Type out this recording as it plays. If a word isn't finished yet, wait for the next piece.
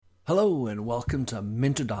Hello and welcome to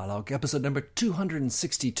Minter Dialogue, episode number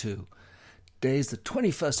 262. Today is the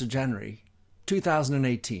 21st of January,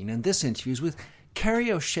 2018, and this interview is with Kerry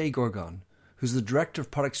O'Shea-Gorgon, who's the Director of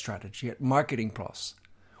Product Strategy at Marketing Profs,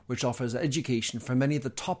 which offers education for many of the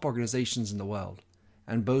top organizations in the world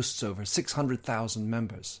and boasts over 600,000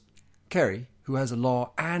 members. Kerry, who has a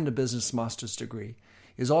law and a business master's degree,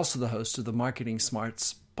 is also the host of the Marketing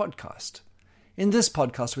Smarts podcast. In this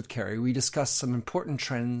podcast with Kerry, we discuss some important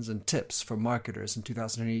trends and tips for marketers in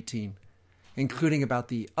 2018, including about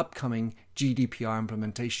the upcoming GDPR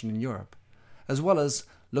implementation in Europe, as well as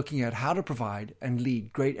looking at how to provide and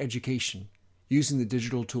lead great education using the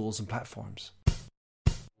digital tools and platforms.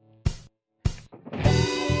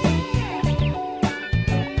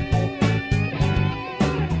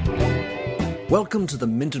 Welcome to the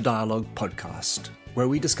Minter Dialogue podcast, where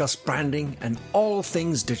we discuss branding and all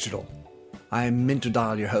things digital. I am Minter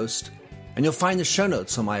Dial, your host, and you'll find the show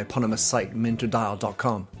notes on my eponymous site,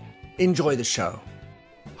 minterdial.com. Enjoy the show.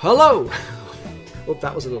 Hello! Oh,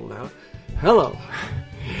 that was a little loud. Hello,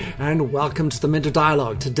 and welcome to the Minter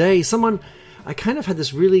Dialogue. Today, I kind of had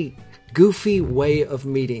this really goofy way of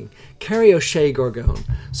meeting, Kerry O'Shea-Gorgon.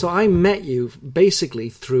 So I met you basically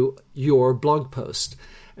through your blog post,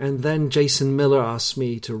 and then Jason Miller asked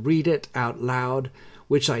me to read it out loud,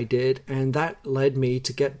 which I did, and that led me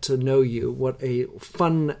to get to know you. What a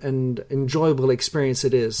fun and enjoyable experience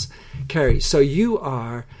it is. Kerry, so you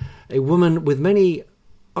are a woman with many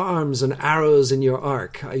arms and arrows in your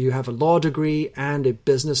arc. You have a law degree and a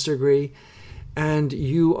business degree, and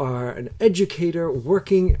you are an educator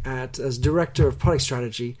working as Director of Product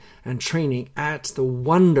Strategy and Training at the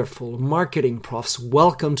wonderful Marketing Profs.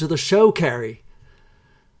 Welcome to the show, Kerry.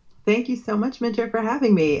 Thank you so much, Minter, for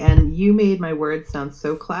having me. And you made my words sound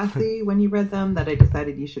so classy when you read them that I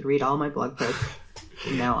decided you should read all my blog posts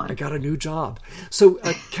from now on. I got a new job. So,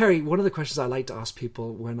 Kerry, one of the questions I like to ask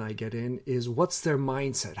people when I get in is, what's their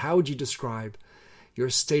mindset? How would you describe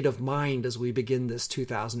your state of mind as we begin this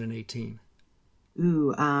 2018?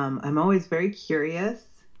 I'm always very curious,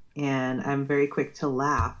 and I'm very quick to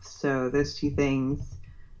laugh. So those two things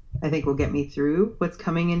I think will get me through what's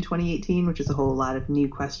coming in 2018, which is a whole lot of new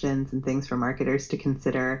questions and things for marketers to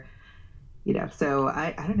consider. So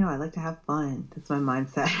I don't know. I like to have fun. That's my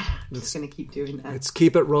mindset. I'm just going to keep doing that. Let's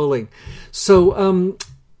keep it rolling. So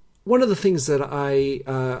one of the things that I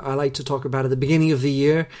like to talk about at the beginning of the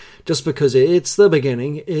year, just because it's the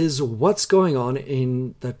beginning, is what's going on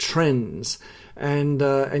in the trends.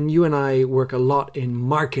 And you and I work a lot in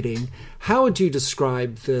marketing. How would you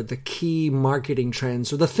describe the key marketing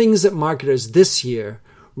trends or the things that marketers this year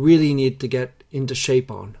really need to get into shape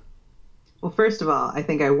on? Well, first of all, I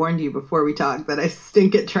think I warned you before we talked that I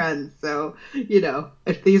stink at trends. So,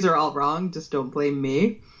 if these are all wrong, just don't blame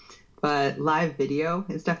me. But live video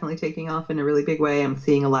is definitely taking off in a really big way. I'm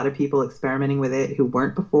seeing a lot of people experimenting with it who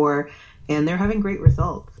weren't before, and they're having great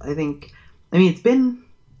results. It's been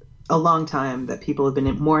a long time that people have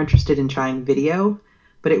been more interested in trying video,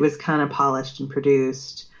 but it was kind of polished and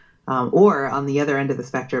produced. Or on the other end of the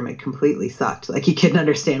spectrum, it completely sucked. Like, you couldn't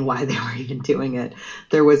understand why they were even doing it.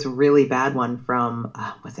 There was a really bad one from,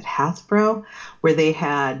 was it Hasbro? Where they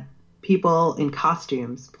had people in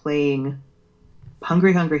costumes playing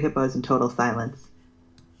Hungry Hungry Hippos in total silence.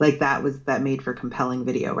 Like, that made for compelling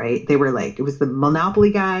video, right? They were like, it was the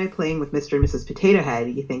Monopoly guy playing with Mr. and Mrs. Potato Head.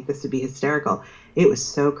 You think this would be hysterical. It was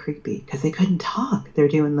so creepy because they couldn't talk. They're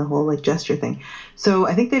doing the whole gesture thing. So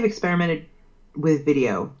I think they've experimented with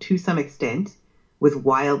video to some extent with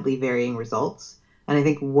wildly varying results. And I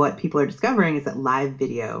think what people are discovering is that live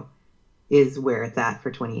video is where it's at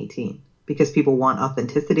for 2018 because people want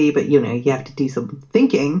authenticity, but you have to do some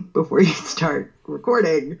thinking before you start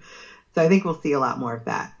recording. So I think we'll see a lot more of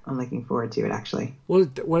that. I'm looking forward to it, actually. Well,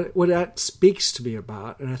 what that speaks to me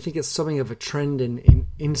about, and I think it's something of a trend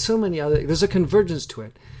in so many other... There's a convergence to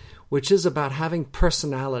it, which is about having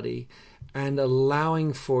personality and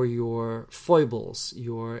allowing for your foibles,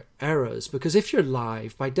 your errors. Because if you're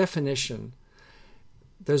live, by definition,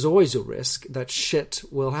 there's always a risk that shit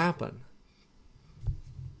will happen.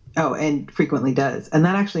 Oh, and frequently does. And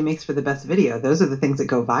that actually makes for the best video. Those are the things that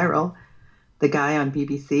go viral. The guy on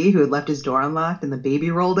BBC who had left his door unlocked and the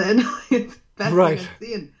baby rolled in. It's the best thing I've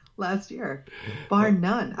seen last year, bar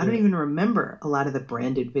none. I don't even remember a lot of the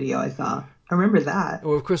branded video I saw. I remember that.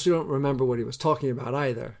 Well, of course, you don't remember what he was talking about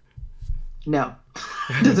either. No,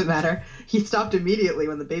 it doesn't matter. He stopped immediately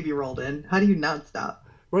when the baby rolled in. How do you not stop?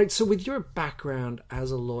 Right. So with your background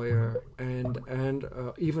as a lawyer and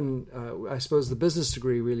even, I suppose, the business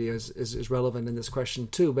degree really is relevant in this question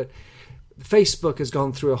too, but Facebook has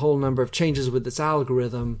gone through a whole number of changes with its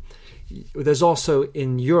algorithm. there's also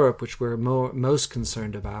in Europe, which we're most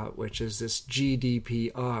concerned about, which is this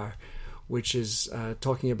GDPR, which is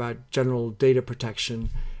talking about general data protection,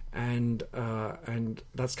 and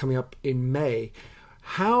that's coming up in May.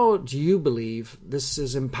 How do you believe this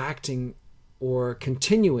is impacting or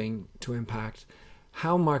continuing to impact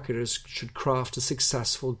how marketers should craft a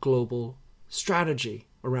successful global strategy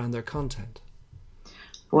around their content?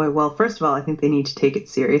 Boy, well, first of all, I think they need to take it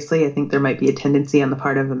seriously. I think there might be a tendency on the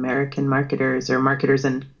part of American marketers or marketers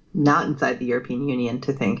and not inside the European Union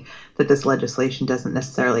to think that this legislation doesn't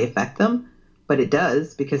necessarily affect them, but it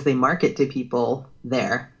does because they market to people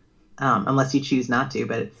there, unless you choose not to,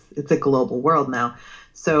 but it's a global world now.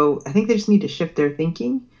 So I think they just need to shift their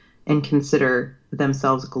thinking and consider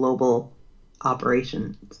themselves global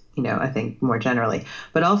operations, I think more generally,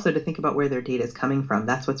 but also to think about where their data is coming from.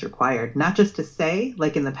 That's what's required. Not just to say,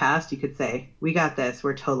 like in the past, you could say, we got this,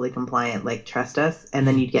 we're totally compliant, like trust us. And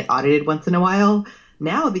then you'd get audited once in a while.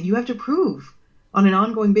 Now that you have to prove on an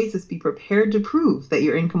ongoing basis, be prepared to prove that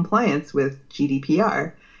you're in compliance with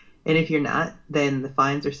GDPR. And if you're not, then the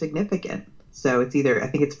fines are significant. So it's either, I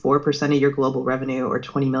think it's 4% of your global revenue or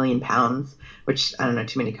 20 million pounds, which I don't know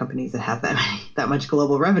too many companies that have that much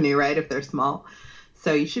global revenue, right? If they're small.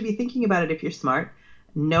 So you should be thinking about it if you're smart.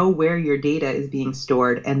 Know where your data is being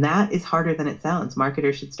stored. And that is harder than it sounds.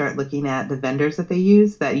 Marketers should start looking at the vendors that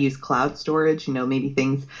use cloud storage, maybe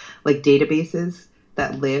things like databases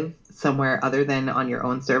that live somewhere other than on your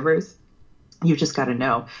own servers. You've just got to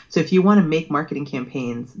know. So if you want to make marketing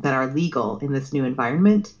campaigns that are legal in this new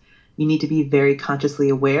environment, you need to be very consciously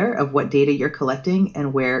aware of what data you're collecting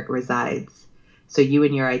and where it resides. So you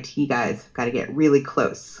and your IT guys have got to get really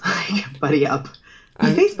close, like buddy up.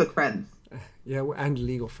 And Facebook friends. Yeah, and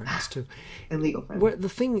legal friends too. And legal friends. Well,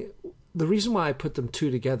 the reason why I put them two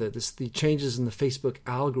together, the changes in the Facebook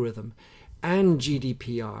algorithm and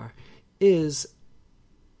GDPR, is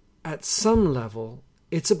at some level,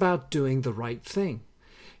 it's about doing the right thing,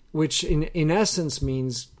 which in essence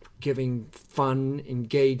means giving fun,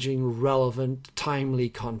 engaging, relevant, timely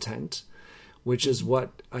content, which is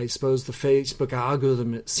what I suppose the Facebook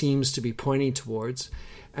algorithm seems to be pointing towards.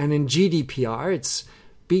 And in GDPR, it's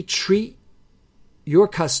treat your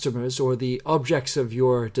customers or the objects of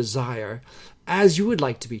your desire as you would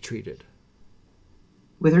like to be treated.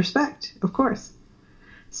 With respect, of course.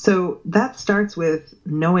 So that starts with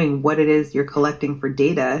knowing what it is you're collecting for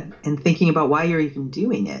data and thinking about why you're even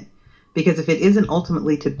doing it. Because if it isn't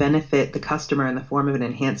ultimately to benefit the customer in the form of an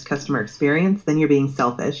enhanced customer experience, then you're being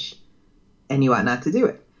selfish and you ought not to do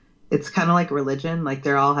it. It's kind of like religion. Like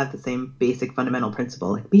they all have the same basic fundamental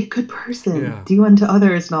principle, like be a good person, do unto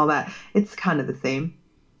others and all that. It's kind of the same.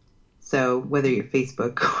 So whether you're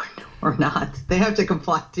Facebook or not, they have to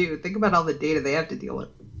comply too. Think about all the data they have to deal with.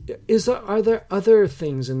 Are there other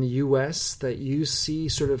things in the US that you see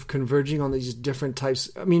sort of converging on these different types?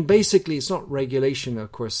 I mean, basically, it's not regulation,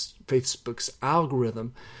 of course, Facebook's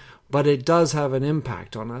algorithm, but it does have an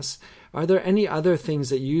impact on us. Are there any other things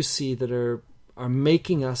that you see that are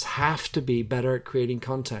making us have to be better at creating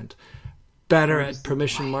content, better at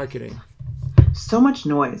permission marketing? So much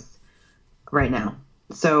noise right now.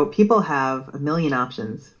 So people have a million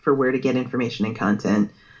options for where to get information and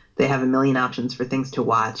content. They have a million options for things to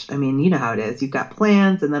watch. I mean, you know how it is. You've got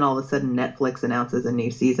plans, and then all of a sudden Netflix announces a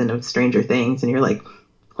new season of Stranger Things, and you're like,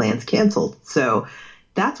 plans canceled. So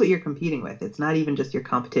that's what you're competing with. It's not even just your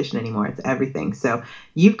competition anymore. It's everything. So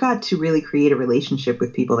you've got to really create a relationship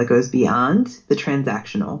with people that goes beyond the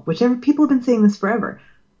transactional, whichever people have been saying this forever,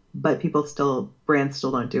 but brands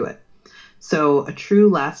still don't do it. So a true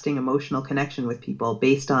lasting emotional connection with people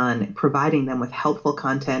based on providing them with helpful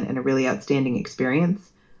content and a really outstanding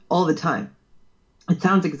experience all the time. It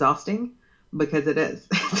sounds exhausting because it is.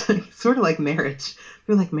 It's sort of like marriage.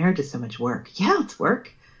 You're like, marriage is so much work. Yeah, it's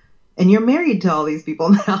work. And you're married to all these people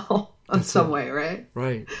now in some way, right?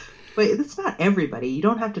 Right. But it's not everybody. You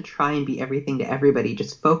don't have to try and be everything to everybody.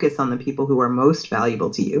 Just focus on the people who are most valuable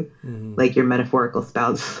to you, like your metaphorical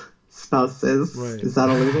spouses. Right. Is that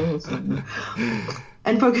illegal?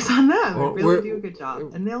 And focus on them and really do a good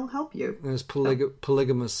job. And they'll help you. There's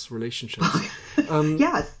polygamous relationships.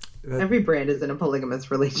 Yes. Every brand is in a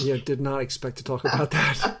polygamous relationship. Yeah, did not expect to talk about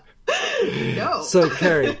that. No. So,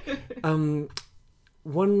 Carrie,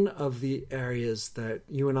 one of the areas that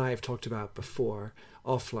you and I have talked about before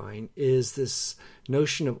offline is this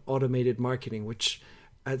notion of automated marketing, which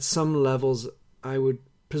at some levels I would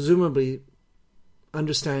presumably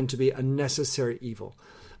understand to be a necessary evil.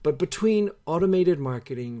 But between automated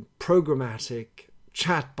marketing, programmatic,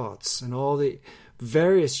 chatbots, and all the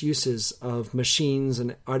various uses of machines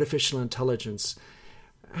and artificial intelligence,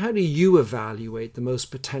 how do you evaluate the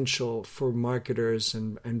most potential for marketers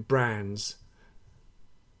and brands?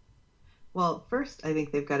 Well, first, I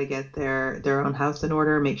think they've got to get their own house in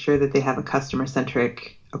order, make sure that they have a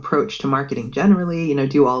customer-centric approach to marketing generally,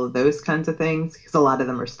 do all of those kinds of things, because a lot of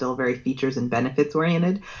them are still very features and benefits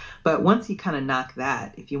oriented. But once you kind of knock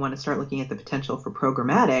that, if you want to start looking at the potential for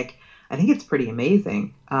programmatic, I think it's pretty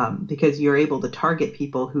amazing, because you're able to target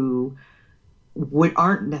people who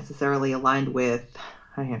aren't necessarily aligned with,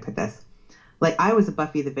 how do I put this? Like, I was a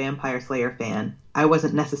Buffy the Vampire Slayer fan. I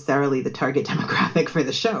wasn't necessarily the target demographic for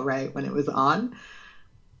the show, right, when it was on.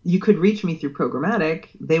 You could reach me through programmatic.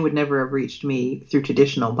 They would never have reached me through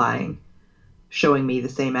traditional buying, showing me the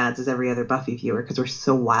same ads as every other Buffy viewer, because we're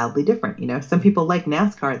so wildly different. Some people like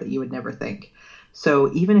NASCAR that you would never think.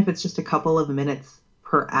 So even if it's just a couple of minutes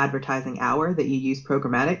per advertising hour that you use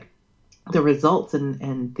programmatic, the results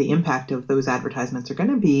and the impact of those advertisements are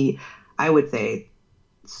going to be, I would say,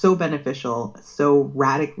 so beneficial, so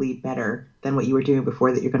radically better than what you were doing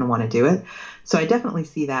before that you're going to want to do it. So I definitely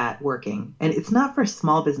see that working. And it's not for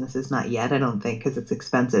small businesses, not yet, I don't think, because it's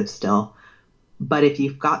expensive still. But if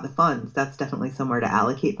you've got the funds, that's definitely somewhere to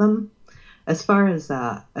allocate them. As far as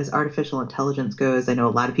artificial intelligence goes, I know a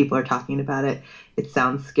lot of people are talking about it. It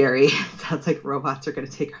sounds scary. It sounds like robots are going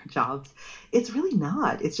to take our jobs. It's really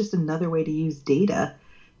not. It's just another way to use data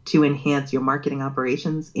to enhance your marketing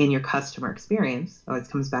operations and your customer experience. Always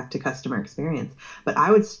comes back to customer experience. But I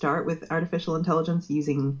would start with artificial intelligence,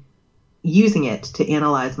 using it to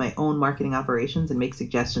analyze my own marketing operations and make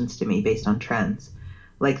suggestions to me based on trends.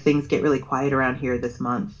 Like, things get really quiet around here this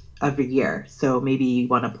month, every year. So maybe you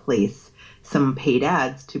want to place some paid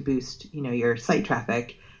ads to boost, your site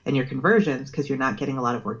traffic and your conversions, because you're not getting a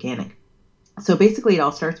lot of organic. So basically, it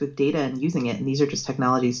all starts with data and using it. And these are just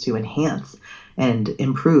technologies to enhance and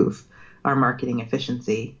improve our marketing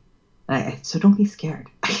efficiency. So don't be scared.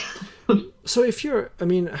 So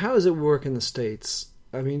how does it work in the States?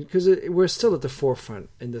 Because we're still at the forefront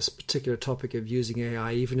in this particular topic of using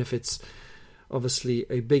AI, even if it's obviously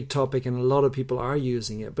a big topic and a lot of people are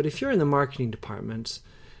using it. But if you're in the marketing department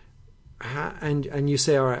and you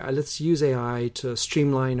say, all right, let's use AI to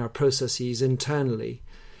streamline our processes internally,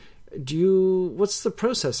 what's the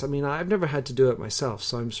process? I've never had to do it myself,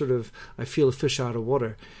 so I feel a fish out of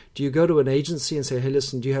water. Do you go to an agency and say, hey,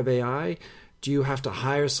 listen, do you have AI? Do you have to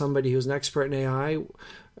hire somebody who's an expert in AI?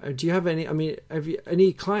 Do you have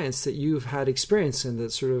any clients that you've had experience in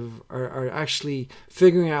that sort of are actually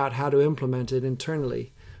figuring out how to implement it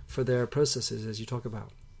internally for their processes, as you talk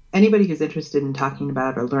about? Anybody who's interested in talking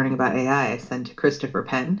about or learning about AI, I send to Christopher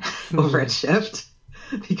Penn over at Shift,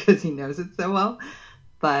 because he knows it so well.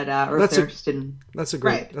 But if they're interested in, that's a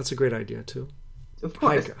great idea too. Of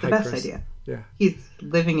course, the best Chris. Idea. Yeah, he's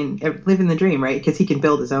living the dream, right? Because he can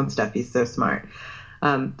build his own stuff. He's so smart.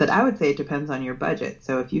 But I would say it depends on your budget.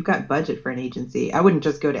 So if you've got budget for an agency, I wouldn't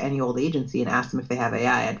just go to any old agency and ask them if they have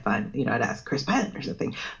AI. I'd ask Chris Penn or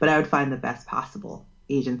something. But I would find the best possible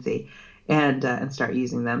agency and start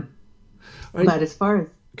using them. Right. But as far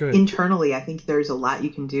as internally, I think there's a lot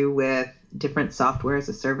you can do with different software as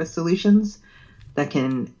a service solutions that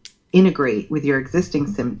can integrate with your existing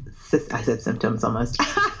symptoms almost.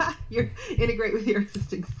 Integrate with your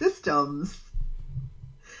existing systems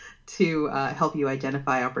to help you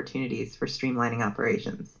identify opportunities for streamlining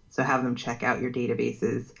operations. So have them check out your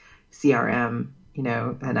databases, CRM,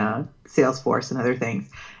 and Salesforce and other things.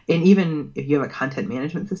 And even if you have a content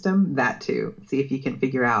management system, that too. See if you can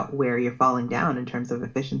figure out where you're falling down in terms of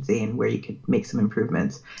efficiency and where you could make some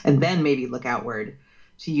improvements. And then maybe look outward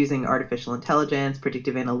to using artificial intelligence,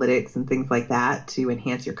 predictive analytics, and things like that to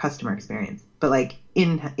enhance your customer experience. But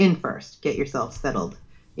in first, get yourself settled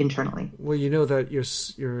internally. Well, you know that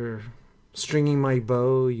you're stringing my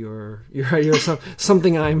bow. You're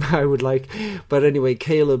something I would like. But anyway,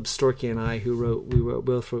 Caleb Storkey and I, we wrote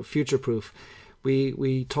both for Future Proof.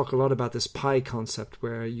 We talk a lot about this pie concept,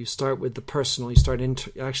 where you start with the personal. You start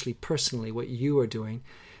actually personally what you are doing.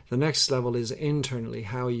 The next level is internally,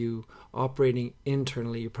 how you operating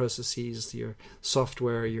internally, your processes, your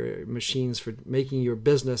software, your machines for making your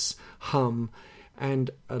business hum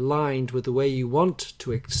and aligned with the way you want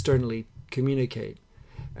to externally communicate.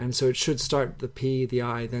 And so it should start the P, the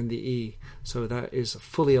I, then the E. So that is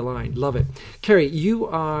fully aligned. Love it. Kerry, you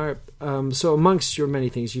are, so amongst your many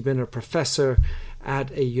things, you've been a professor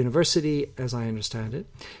at a university, as I understand it,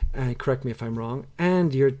 and correct me if I'm wrong,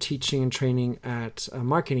 and you're teaching and training at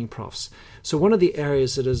marketing profs. So one of the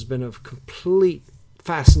areas that has been of complete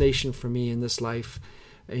fascination for me in this life,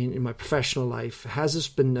 in my professional life, has this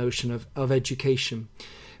been notion of education.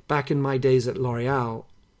 Back in my days at L'Oreal,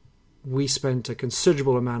 we spent a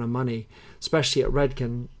considerable amount of money, especially at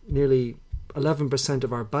Redken, nearly 11%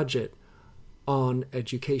 of our budget on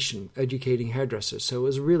educating hairdressers. So it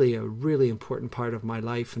was really a really important part of my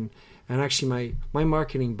life and actually my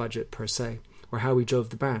marketing budget per se, or how we drove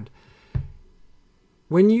the brand.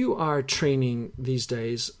 When you are training these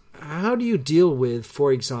days, how do you deal with,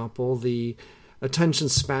 for example, the attention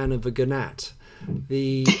span of a gnat,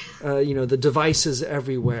 the the devices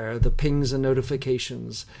everywhere, the pings and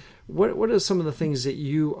notifications? What are some of the things that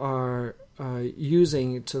you are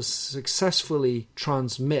using to successfully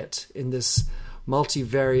transmit in this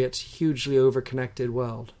multivariate, hugely overconnected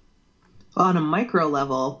world? On a micro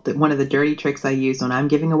level, one of the dirty tricks I use when I'm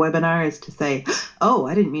giving a webinar is to say, oh,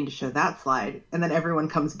 I didn't mean to show that slide. And then everyone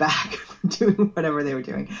comes back from doing whatever they were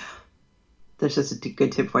doing. That's just a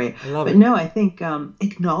good tip for you. No, I think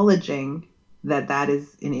acknowledging that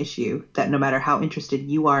is an issue, that no matter how interested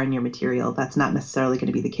you are in your material, that's not necessarily going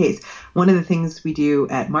to be the case. One of the things we do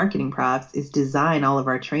at Marketing Profs is design all of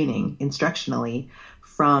our training instructionally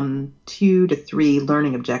from 2 to 3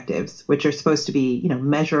 learning objectives, which are supposed to be,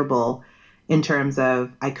 measurable in terms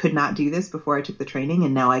of, I could not do this before I took the training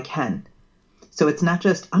and now I can. So it's not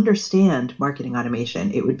just understand marketing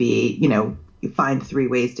automation. It would be, you find 3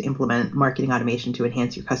 ways to implement marketing automation to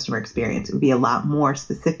enhance your customer experience. It would be a lot more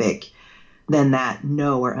specific than that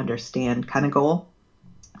know or understand kind of goal.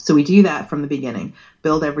 So we do that from the beginning,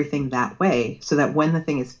 build everything that way so that when the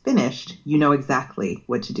thing is finished, you know exactly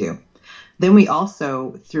what to do. Then we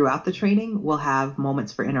also, throughout the training, will have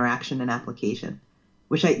moments for interaction and application,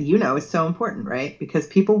 which is so important, right? Because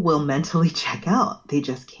people will mentally check out. They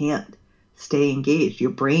just can't stay engaged.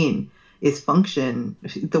 Your brain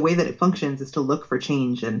the way that it functions is to look for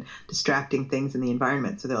change and distracting things in the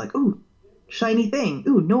environment. So they're like, ooh, shiny thing,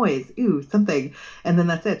 ooh, noise, ooh, something. And then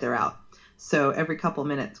that's it, they're out. So every couple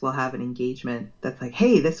minutes we'll have an engagement that's like,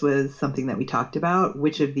 hey, this was something that we talked about.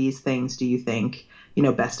 Which of these things do you think,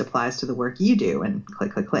 best applies to the work you do? And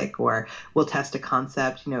click, click, click. Or we'll test a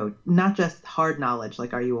concept, not just hard knowledge,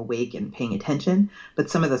 like are you awake and paying attention, but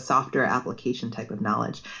some of the softer application type of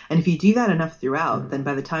knowledge. And if you do that enough throughout, then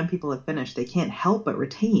by the time people have finished, they can't help but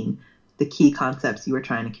retain the key concepts you were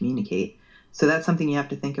trying to communicate. So that's something you have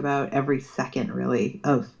to think about every second, really,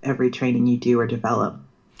 of every training you do or develop.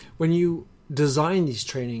 When you design these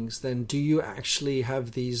trainings, then do you actually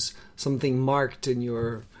have something marked in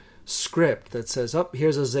your script that says, oh,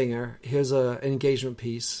 here's a zinger, here's an engagement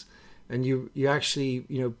piece, and you actually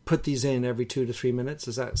put these in every 2 to 3 minutes?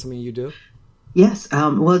 Is that something you do? Yes.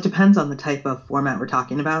 Well, it depends on the type of format we're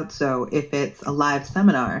talking about. So if it's a live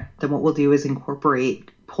seminar, then what we'll do is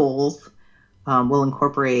incorporate polls. We'll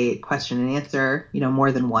incorporate question and answer,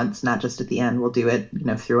 more than once, not just at the end. We'll do it,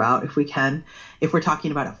 throughout if we can. If we're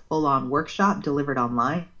talking about a full-on workshop delivered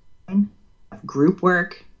online, group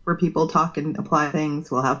work where people talk and apply things,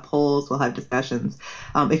 we'll have polls, we'll have discussions.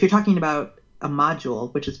 If you're talking about a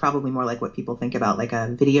module, which is probably more like what people think about, like a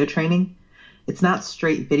video training, it's not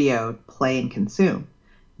straight video, play and consume.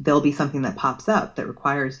 There'll be something that pops up that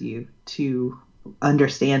requires you to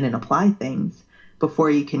understand and apply things before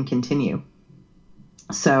you can continue.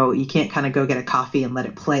 So you can't kind of go get a coffee and let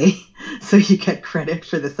it play so you get credit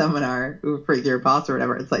for the seminar for your boss or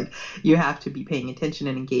whatever. It's like you have to be paying attention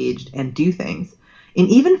and engaged and do things. And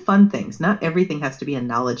even fun things. Not everything has to be a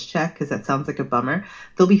knowledge check because that sounds like a bummer.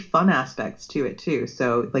 There'll be fun aspects to it too.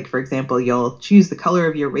 So like, for example, you'll choose the color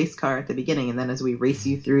of your race car at the beginning, and then as we race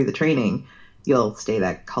you through the training, you'll stay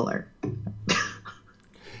that color.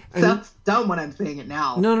 Sounds dumb when I'm saying it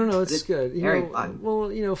now. No, it's good. Very fun.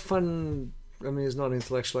 Well, fun, is not an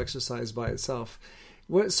intellectual exercise by itself.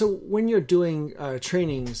 So when you're doing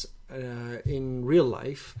trainings in real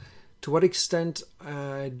life, to what extent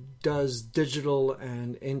does digital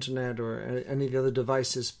and internet or any of the other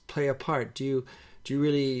devices play a part? Do you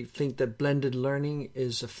really think that blended learning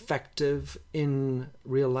is effective in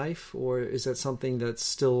real life, or is that something that's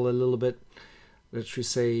still a little bit, let's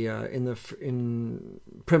say, in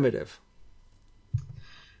primitive?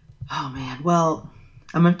 Oh man, well,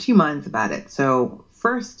 I'm of 2 minds about it. So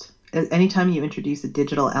first, anytime you introduce a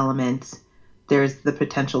digital element, there's the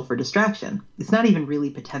potential for distraction. It's not even really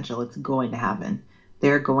potential, it's going to happen.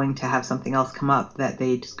 They're going to have something else come up that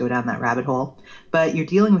they just go down that rabbit hole. But you're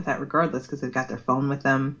dealing with that regardless because they've got their phone with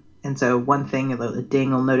them. And so one thing, a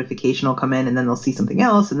ding or notification will come in and then they'll see something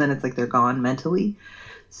else and then it's like they're gone mentally.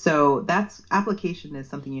 So application is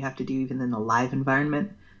something you have to do even in the live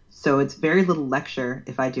environment. So it's very little lecture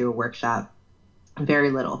if I do a workshop.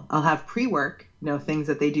 Very little. I'll have pre-work, things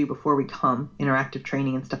that they do before we come, interactive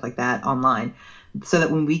training and stuff like that online, so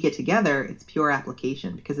that when we get together, it's pure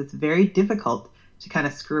application because it's very difficult to kind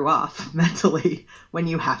of screw off mentally when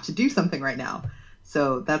you have to do something right now.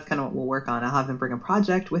 So that's kind of what we'll work on. I'll have them bring a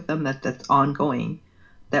project with them that's ongoing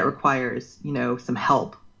that requires, some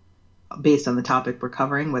help based on the topic we're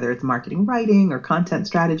covering, whether it's marketing writing or content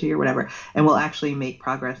strategy or whatever. And we'll actually make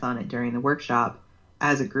progress on it during the workshop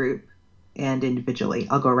as a group and individually.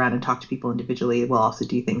 I'll go around and talk to people individually. We'll also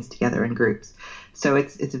do things together in groups. So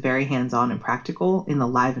it's very hands-on and practical in the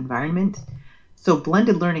live environment. So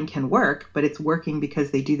blended learning can work, but it's working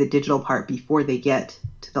because they do the digital part before they get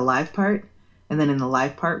to the live part. And then in the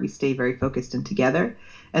live part, we stay very focused and together.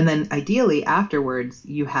 And then ideally afterwards,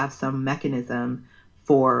 you have some mechanism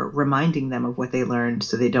for reminding them of what they learned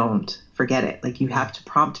so they don't forget it. Like you have to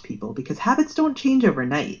prompt people because habits don't change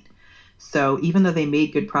overnight. So even though they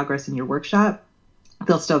made good progress in your workshop,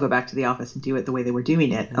 they'll still go back to the office and do it the way they were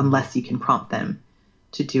doing it, unless you can prompt them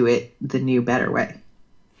to do it the new, better way.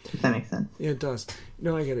 If that makes sense. Yeah, it does.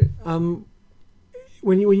 No, I get it.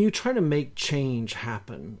 When you try to make change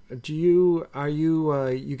happen, are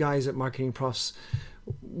you guys at Marketing Profs,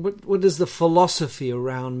 what is the philosophy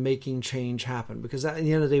around making change happen? Because at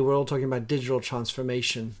the end of the day, we're all talking about digital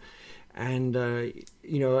transformation, and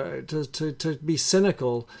to be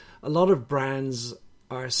cynical, a lot of brands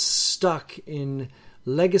are stuck in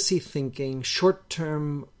legacy thinking,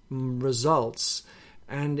 short-term results,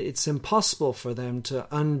 and it's impossible for them to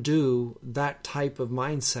undo that type of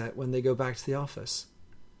mindset when they go back to the office.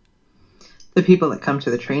 The people that come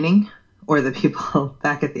to the training or the people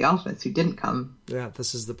back at the office who didn't come. Yeah,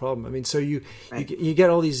 this is the problem. I mean, so you get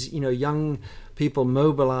all these, young people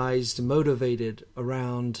mobilized, motivated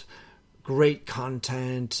around great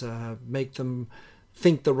content, make them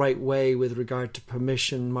think the right way with regard to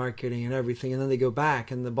permission marketing and everything. And then they go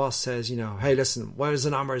back and the boss says, hey, listen, what is the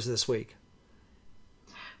numbers this week?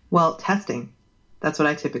 Well, testing. That's what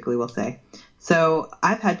I typically will say. So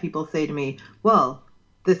I've had people say to me, well,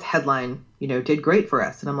 this headline, did great for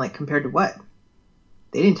us. And I'm like, compared to what?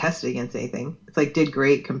 They didn't test it against anything. It's like did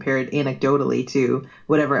great compared anecdotally to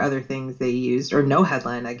whatever other things they used, or no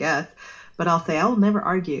headline, I guess. But I'll say, I'll never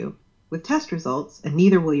argue with test results, and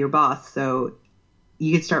neither will your boss. So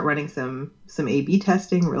you could start running some A/B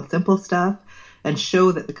testing, real simple stuff, and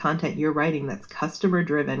show that the content you're writing that's customer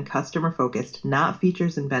driven, customer focused, not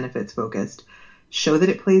features and benefits focused, show that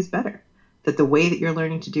it plays better, that the way that you're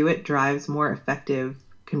learning to do it drives more effective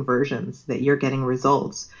conversions, that you're getting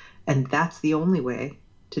results. And that's the only way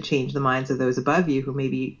to change the minds of those above you who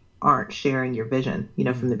maybe aren't sharing your vision,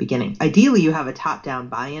 from the beginning. Ideally, you have a top-down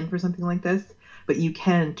buy-in for something like this, but you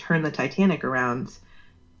can turn the Titanic around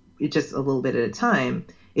just a little bit at a time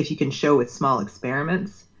if you can show with small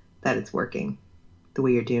experiments that it's working. The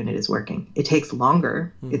way you're doing it is working. It takes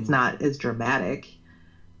longer. Mm-hmm. It's not as dramatic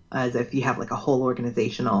as if you have like a whole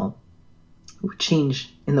organizational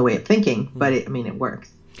change in the way of thinking, but it works.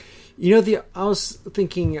 I was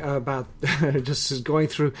thinking about just going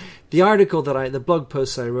through the article the blog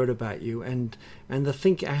post I wrote about you, and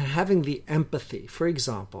having the empathy. For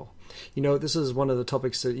example, this is one of the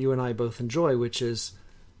topics that you and I both enjoy, which is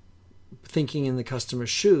thinking in the customer's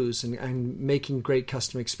shoes and making great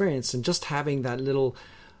customer experience, and just having that little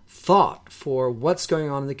thought for what's going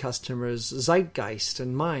on in the customer's zeitgeist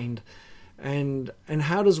and mind, and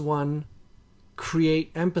how does one create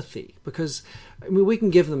empathy? Because we can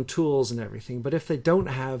give them tools and everything, but if they don't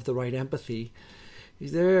have the right empathy,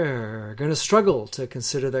 they're going to struggle to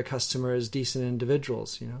consider their customers decent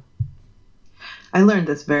individuals. I learned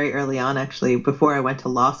this very early on, actually. Before I went to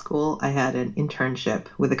law school, I had an internship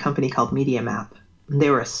with a company called MediaMap. They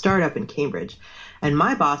were a startup in Cambridge, and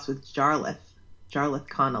my boss was Jarlath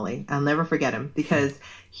Connolly. I'll never forget him because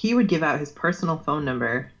he would give out his personal phone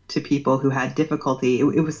number to people who had difficulty.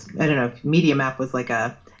 It was, I don't know, MediaMap was like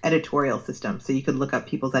a editorial system. So you could look up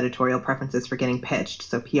people's editorial preferences for getting pitched.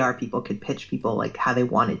 So PR people could pitch people like how they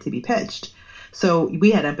wanted to be pitched. So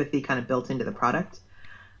we had empathy kind of built into the product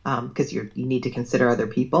because you need to consider other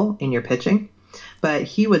people in your pitching. But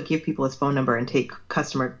he would give people his phone number and take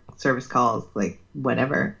customer service calls like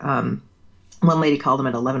whenever. One lady called him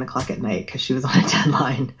at 11 o'clock at night because she was on a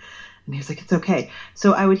deadline. And he was like, it's okay.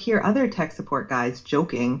 So I would hear other tech support guys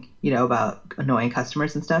joking, about annoying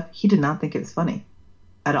customers and stuff. He did not think it was funny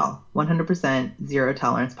at all. 100% zero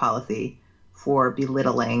tolerance policy for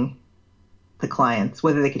belittling the clients,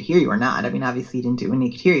 whether they could hear you or not. Obviously he didn't do it when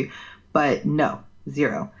he could hear you, but no,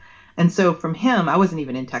 zero. And so from him, I wasn't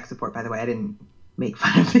even in tech support, by the way. I didn't make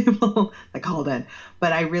fun of people that called in,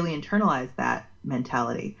 but I really internalized that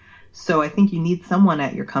mentality. So I think you need someone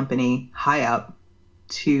at your company high up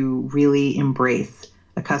to really embrace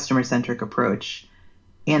a customer-centric approach.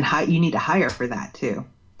 And you need to hire for that too.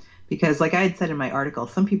 Because like I had said in my article,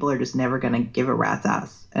 some people are just never going to give a rat's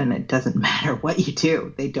ass, and it doesn't matter what you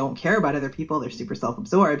do. They don't care about other people. They're super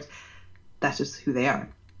self-absorbed. That's just who they are.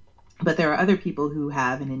 But there are other people who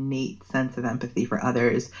have an innate sense of empathy for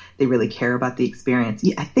others. They really care about the experience.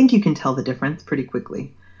 I think you can tell the difference pretty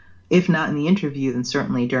quickly. If not in the interview, then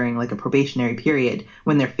certainly during like a probationary period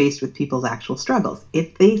when they're faced with people's actual struggles.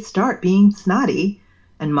 If they start being snotty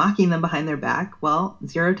and mocking them behind their back, well,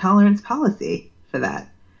 zero tolerance policy for that,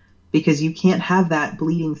 because you can't have that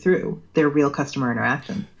bleeding through their real customer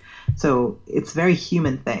interaction. So it's a very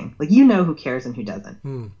human thing. Like, you know who cares and who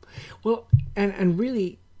doesn't. Well, and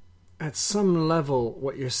really, at some level,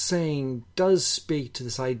 what you're saying does speak to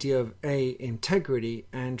this idea of integrity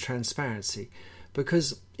and transparency.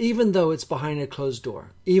 Because even though it's behind a closed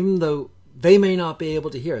door, even though they may not be able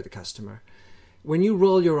to hear the customer, when you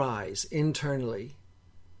roll your eyes internally,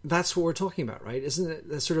 that's what we're talking about, right? Isn't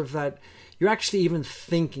it sort of that you're actually even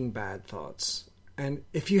thinking bad thoughts? And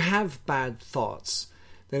if you have bad thoughts,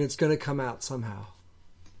 then it's going to come out somehow.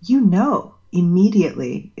 You know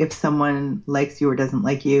immediately if someone likes you or doesn't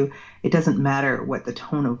like you. It doesn't matter what the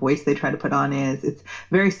tone of voice they try to put on is. It's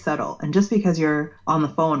very subtle. And just because you're on the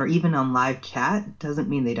phone or even on live chat doesn't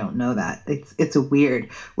mean they don't know that. It's a weird.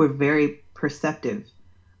 We're very perceptive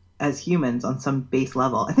as humans on some base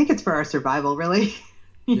level. I think it's for our survival, really.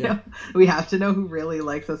 You know, we have to know who really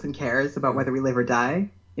likes us and cares about whether we live or die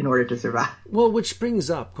in order to survive. Well, which brings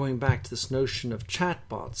up, going back to this notion of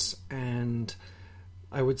chatbots, and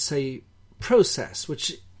I would say process,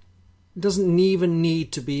 which doesn't even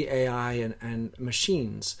need to be AI and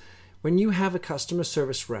machines. When you have a customer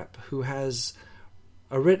service rep who has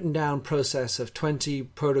a written down process of 20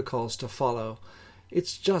 protocols to follow,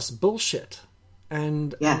 it's just bullshit.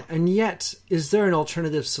 And yet, is there an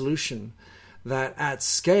alternative solution that at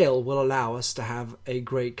scale will allow us to have a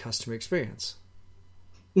great customer experience?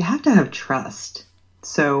 You have to have trust.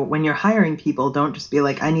 So when you're hiring people, don't just be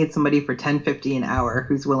like, I need somebody for $10.50 an hour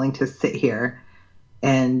who's willing to sit here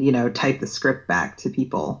and, you know, type the script back to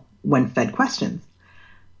people when fed questions.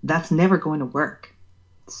 That's never going to work.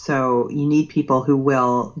 So you need people who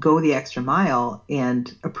will go the extra mile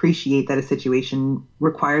and appreciate that a situation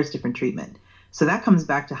requires different treatment. So that comes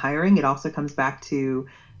back to hiring. It also comes back to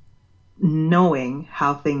knowing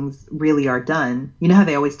how things really are done. You know how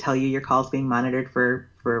they always tell you your call's being monitored for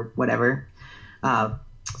whatever,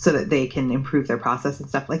 so that they can improve their process and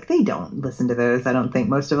stuff. Like, they don't listen to those. I don't think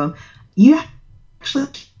most of them. You actually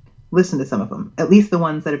listen to some of them, at least the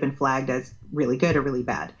ones that have been flagged as really good or really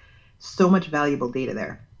bad. So much valuable data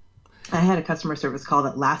there. I had a customer service call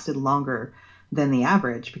that lasted longer than the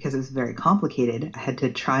average because it was very complicated. I had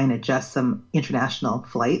to try and adjust some international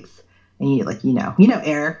flights, and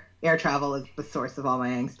air travel is the source of all my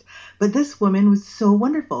angst. But this woman was so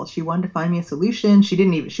wonderful. She wanted to find me a solution. She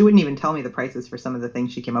wouldn't even tell me the prices for some of the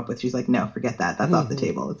things she came up with. She's like, no, forget that. That's off the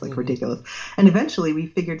table. It's like ridiculous. And eventually we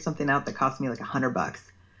figured something out that cost me like $100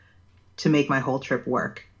 to make my whole trip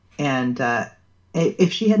work. And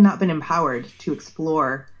if she had not been empowered to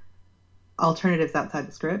explore alternatives outside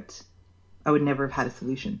the script, I would never have had a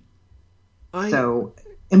solution. So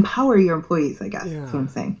empower your employees, I guess. Yeah. That's what I'm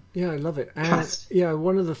saying. Yeah, I love it. And trust. Yeah,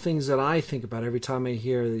 one of the things that I think about every time I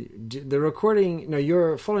hear the recording,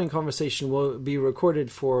 your following conversation will be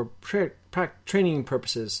recorded for training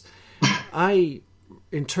purposes. I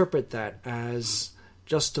interpret that as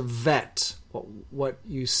just to vet what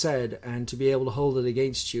you said and to be able to hold it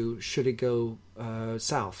against you should it go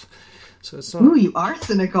south. So it's not. Ooh, you are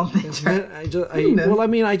cynical, Minter. I've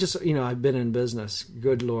been in business.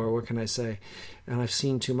 Good Lord, what can I say? And I've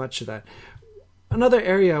seen too much of that. Another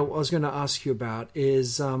area I was going to ask you about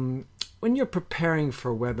is when you're preparing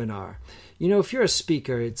for a webinar. If you're a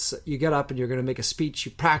speaker, you get up and you're going to make a speech.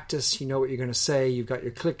 You practice. You know what you're going to say. You've got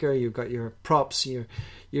your clicker. You've got your props. You're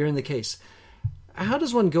in the case. How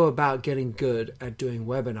does one go about getting good at doing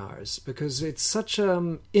webinars? Because it's such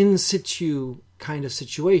an in situ kind of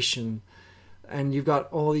situation. And you've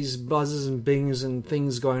got all these buzzes and bings and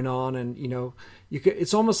things going on, and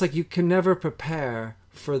it's almost like you can never prepare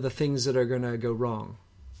for the things that are going to go wrong.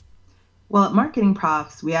 Well, at Marketing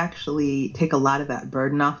Profs, we actually take a lot of that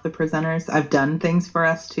burden off the presenters. I've done things for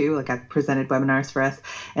us too, like I've presented webinars for us,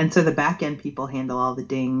 and so the back end people handle all the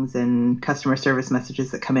dings and customer service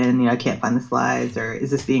messages that come in. I can't find the slides, or is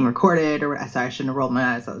this being recorded? Or sorry, I shouldn't have rolled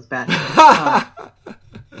my eyes. That was bad.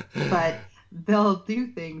 But they'll do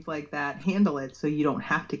things like that, handle it so you don't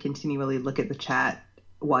have to continually look at the chat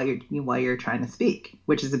while you're trying to speak,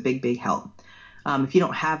 which is a big, big help. If you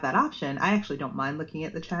don't have that option, I actually don't mind looking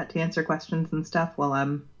at the chat to answer questions and stuff while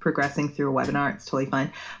I'm progressing through a webinar. It's totally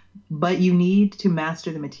fine. But you need to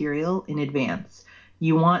master the material in advance.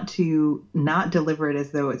 You want to not deliver it as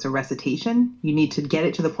though it's a recitation. You need to get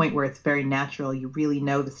it to the point where it's very natural. You really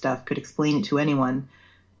know the stuff, could explain it to anyone,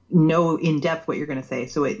 know in depth what you're going to say.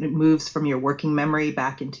 So it moves from your working memory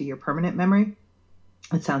back into your permanent memory.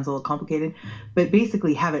 It sounds a little complicated, but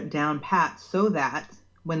basically have it down pat so that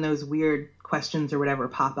when those weird questions or whatever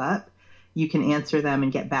pop up, you can answer them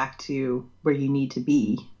and get back to where you need to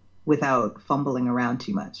be without fumbling around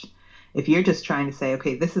too much. If you're just trying to say,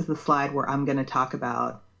 okay, this is the slide where I'm going to talk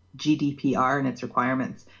about GDPR and its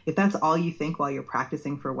requirements. If that's all you think while you're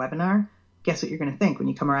practicing for a webinar, guess what you're going to think when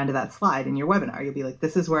you come around to that slide in your webinar? You'll be like,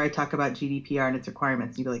 this is where I talk about GDPR and its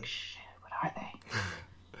requirements. You'll be like, shit, what are they?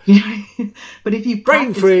 You know? But if you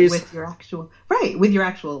practice it with your actual, with your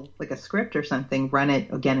actual, like a script or something, run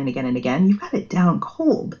it again and again and again, you've got it down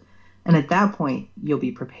cold. And at that point, you'll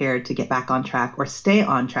be prepared to get back on track or stay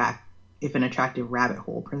on track if an attractive rabbit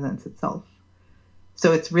hole presents itself.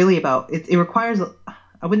 So it's really about, it requires,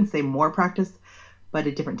 I wouldn't say more practice, but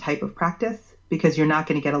a different type of practice, because you're not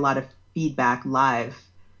going to get a lot of feedback live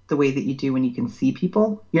the way that you do when you can see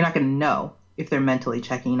people. You're not going to know if they're mentally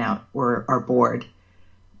checking out or are bored.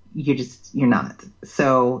 You're not.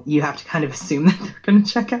 So you have to kind of assume that they're going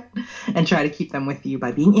to check out and try to keep them with you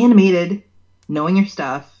by being animated, knowing your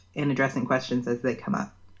stuff, and addressing questions as they come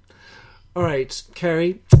up. All right,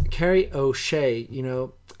 Carrie O'Shea,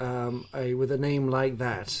 with a name like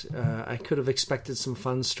that, I could have expected some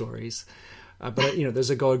fun stories. But, there's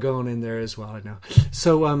a Gorgon in there as well, I know.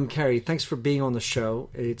 So, Carrie, thanks for being on the show.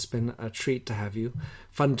 It's been a treat to have you.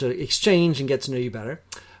 Fun to exchange and get to know you better.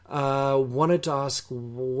 Wanted to ask,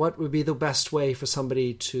 what would be the best way for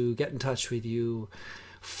somebody to get in touch with you,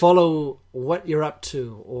 follow what you're up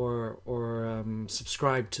to, or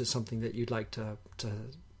subscribe to something that you'd like to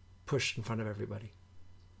push in front of everybody?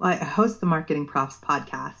 Well, I host the Marketing Profs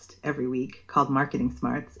podcast every week called Marketing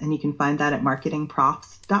Smarts, and you can find that at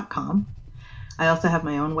marketingprofs.com. I also have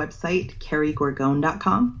my own website,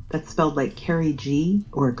 carriegorgon.com. That's spelled like Carrie G.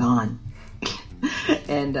 Orgon.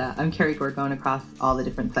 And I'm Carrie Gorgon across all the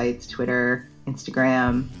different sites, Twitter,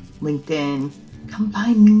 Instagram, LinkedIn. Come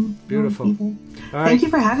find me. Beautiful. All right. Thank you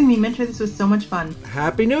for having me, Minter. This was so much fun.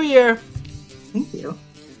 Happy New Year. Thank you.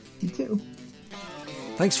 You too.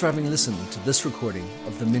 Thanks for having listened to this recording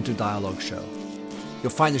of the Minter Dialogue Show.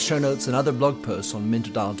 You'll find the show notes and other blog posts on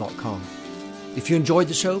minterdial.com. If you enjoyed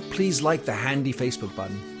the show, please like the handy Facebook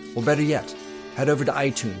button, or better yet, head over to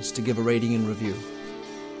iTunes to give a rating and review.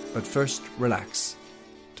 But first, relax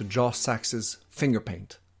to Josh Sachs's Finger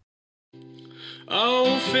Paint.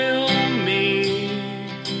 Oh, fill me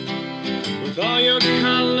with all your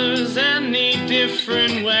colors, any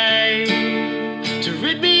different way to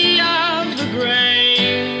rid me of the gray,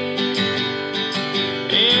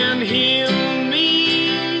 and heal me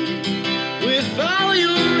with all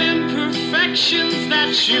your imperfections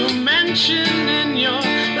that you mention in your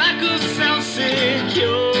lack of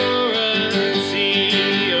self-security.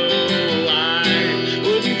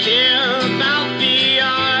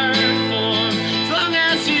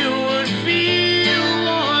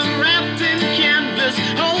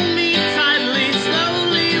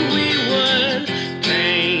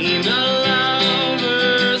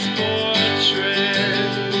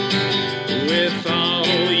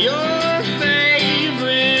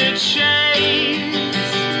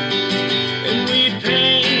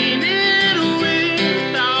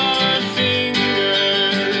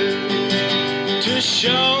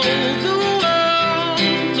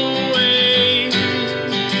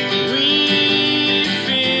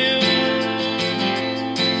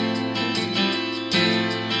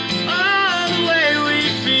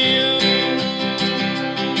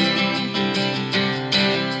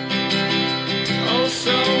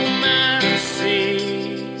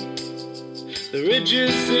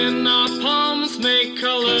 In our palms make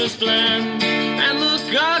colors blend and look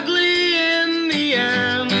ugly in the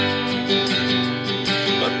end,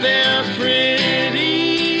 but they're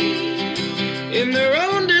pretty in their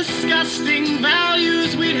own disgusting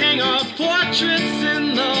values. We'd hang our portraits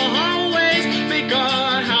in the hallways, make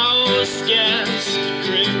our house guests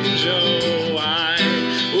cringe. Oh, I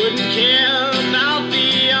wouldn't care about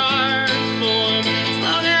the art form as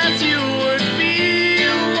long as you would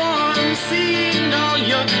feel warm seeing all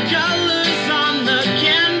your colors on the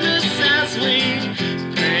canvas as we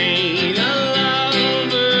paint a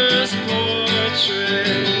lover's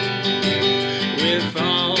portrait with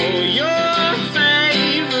all your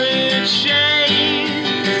favorite shades,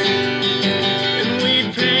 and we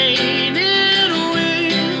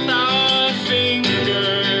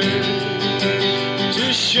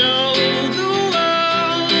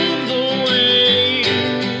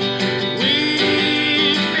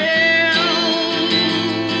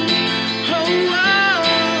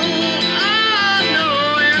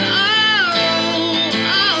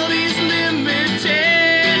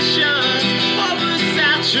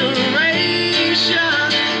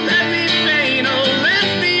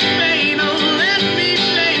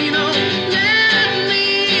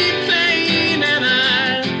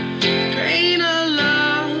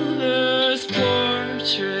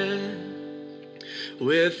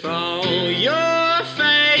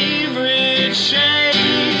colored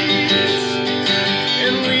shades,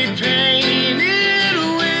 and we paint it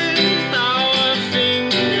with our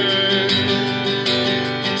fingers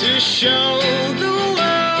to show the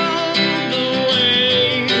world the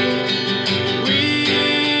way we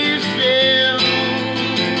feel.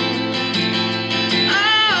 Oh,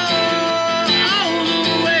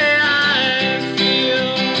 the way I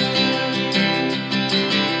feel.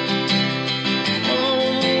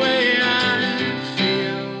 Oh, the way I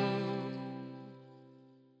feel.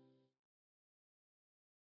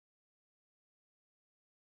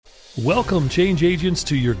 Welcome, change agents,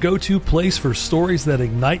 to your go-to place for stories that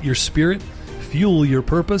ignite your spirit, fuel your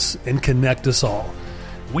purpose, and connect us all.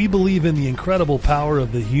 We believe in the incredible power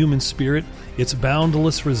of the human spirit, its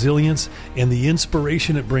boundless resilience, and the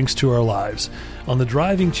inspiration it brings to our lives. On the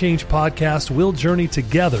Driving Change podcast, we'll journey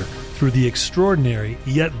together through the extraordinary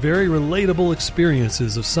yet very relatable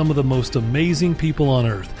experiences of some of the most amazing people on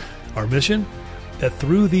earth. Our mission? That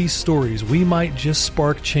through these stories, we might just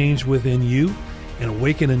spark change within you and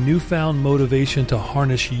awaken a newfound motivation to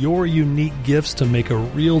harness your unique gifts to make a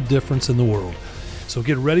real difference in the world. So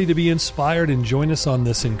get ready to be inspired and join us on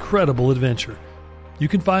this incredible adventure. You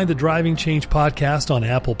can find the Driving Change podcast on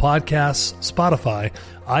Apple Podcasts, Spotify,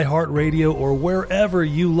 iHeartRadio, or wherever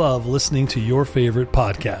you love listening to your favorite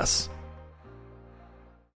podcasts.